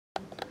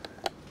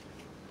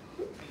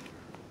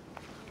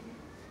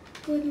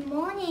Good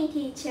morning,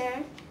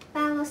 teacher,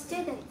 fellow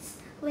students,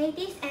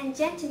 ladies and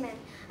gentlemen.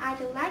 I'd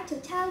like to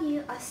tell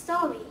you a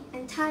story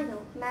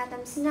entitled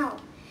Madam Snow.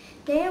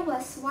 There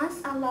was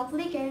once a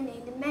lovely girl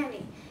named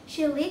Mary.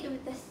 She lived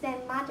with a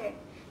stepmother.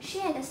 She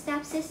had a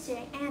stepsister,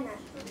 Anna.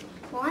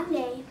 One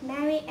day,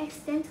 Mary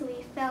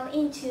accidentally fell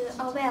into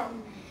a well.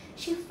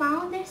 She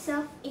found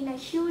herself in a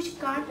huge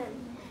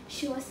garden.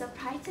 She was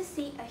surprised to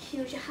see a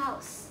huge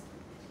house.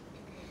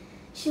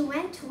 She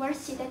went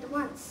towards it at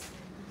once.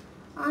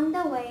 On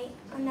the way,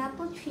 an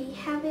apple tree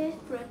heavy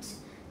with fruit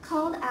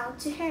called out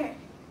to her,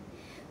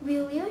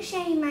 "Will you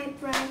shake my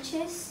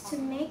branches to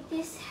make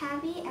these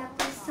heavy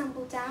apples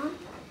tumble down?"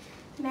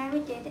 Mary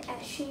did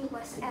as she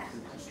was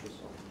asked.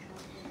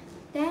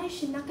 Then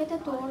she knocked at the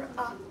door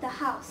of the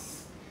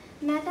house.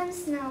 Madam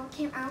Snow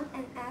came out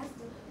and asked,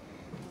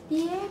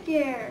 "Dear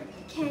girl,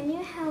 can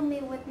you help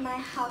me with my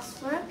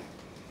housework?"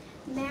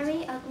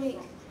 Mary agreed.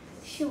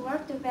 She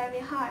worked very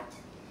hard.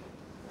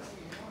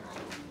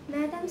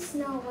 Madam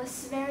Snow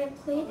was very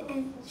pleased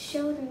and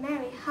showed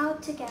Mary how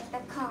to get the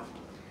comb.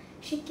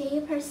 She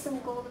gave her some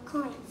gold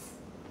coins.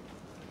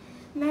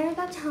 Mary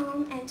got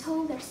home and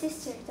told her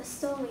sister the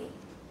story.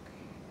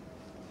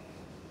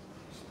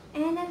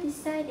 Anna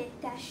decided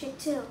that she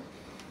too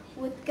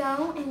would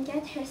go and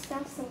get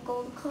herself some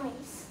gold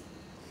coins.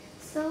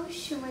 So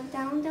she went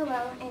down the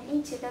well and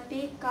into the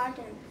big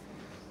garden,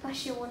 but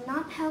she would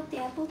not help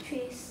the apple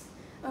trees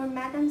or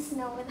Madam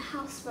Snow with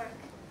housework.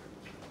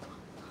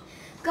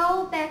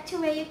 "Go back to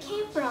where you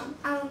came from.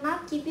 I will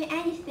not give you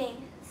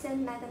anything," said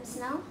Madam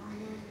Snow.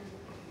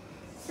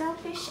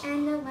 Selfish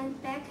Anna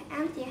went back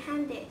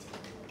empty-handed.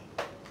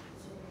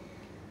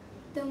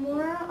 The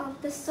moral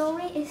of the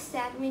story is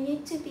that we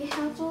need to be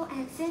helpful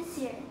and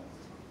sincere.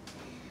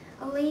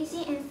 A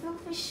lazy and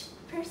selfish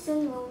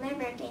person will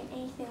never gain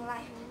anything in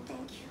life.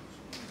 Thank you.